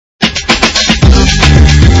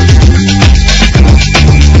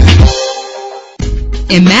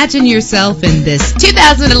Imagine yourself in this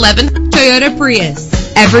 2011 Toyota Prius.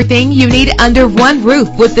 Everything you need under one roof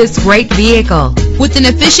with this great vehicle. With an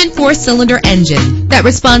efficient 4-cylinder engine that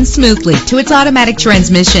responds smoothly to its automatic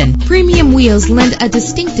transmission, premium wheels lend a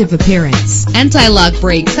distinctive appearance. Anti-lock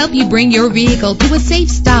brakes help you bring your vehicle to a safe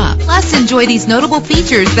stop. Plus, enjoy these notable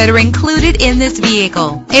features that are included in this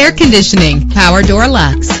vehicle: air conditioning, power door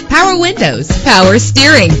locks, power windows, power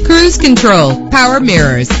steering, cruise control, power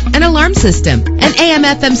mirrors, an alarm system, an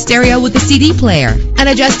AM/FM stereo with a CD player, an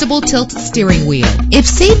adjustable tilt steering wheel. If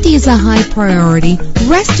safety is a high priority,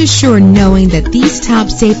 rest assured knowing that these top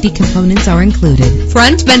safety components are included: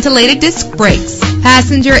 front ventilated disc brakes,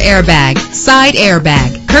 passenger airbag, side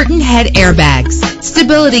airbag, curtain head airbags,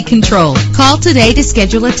 stability control. Call today to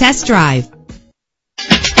schedule a test drive.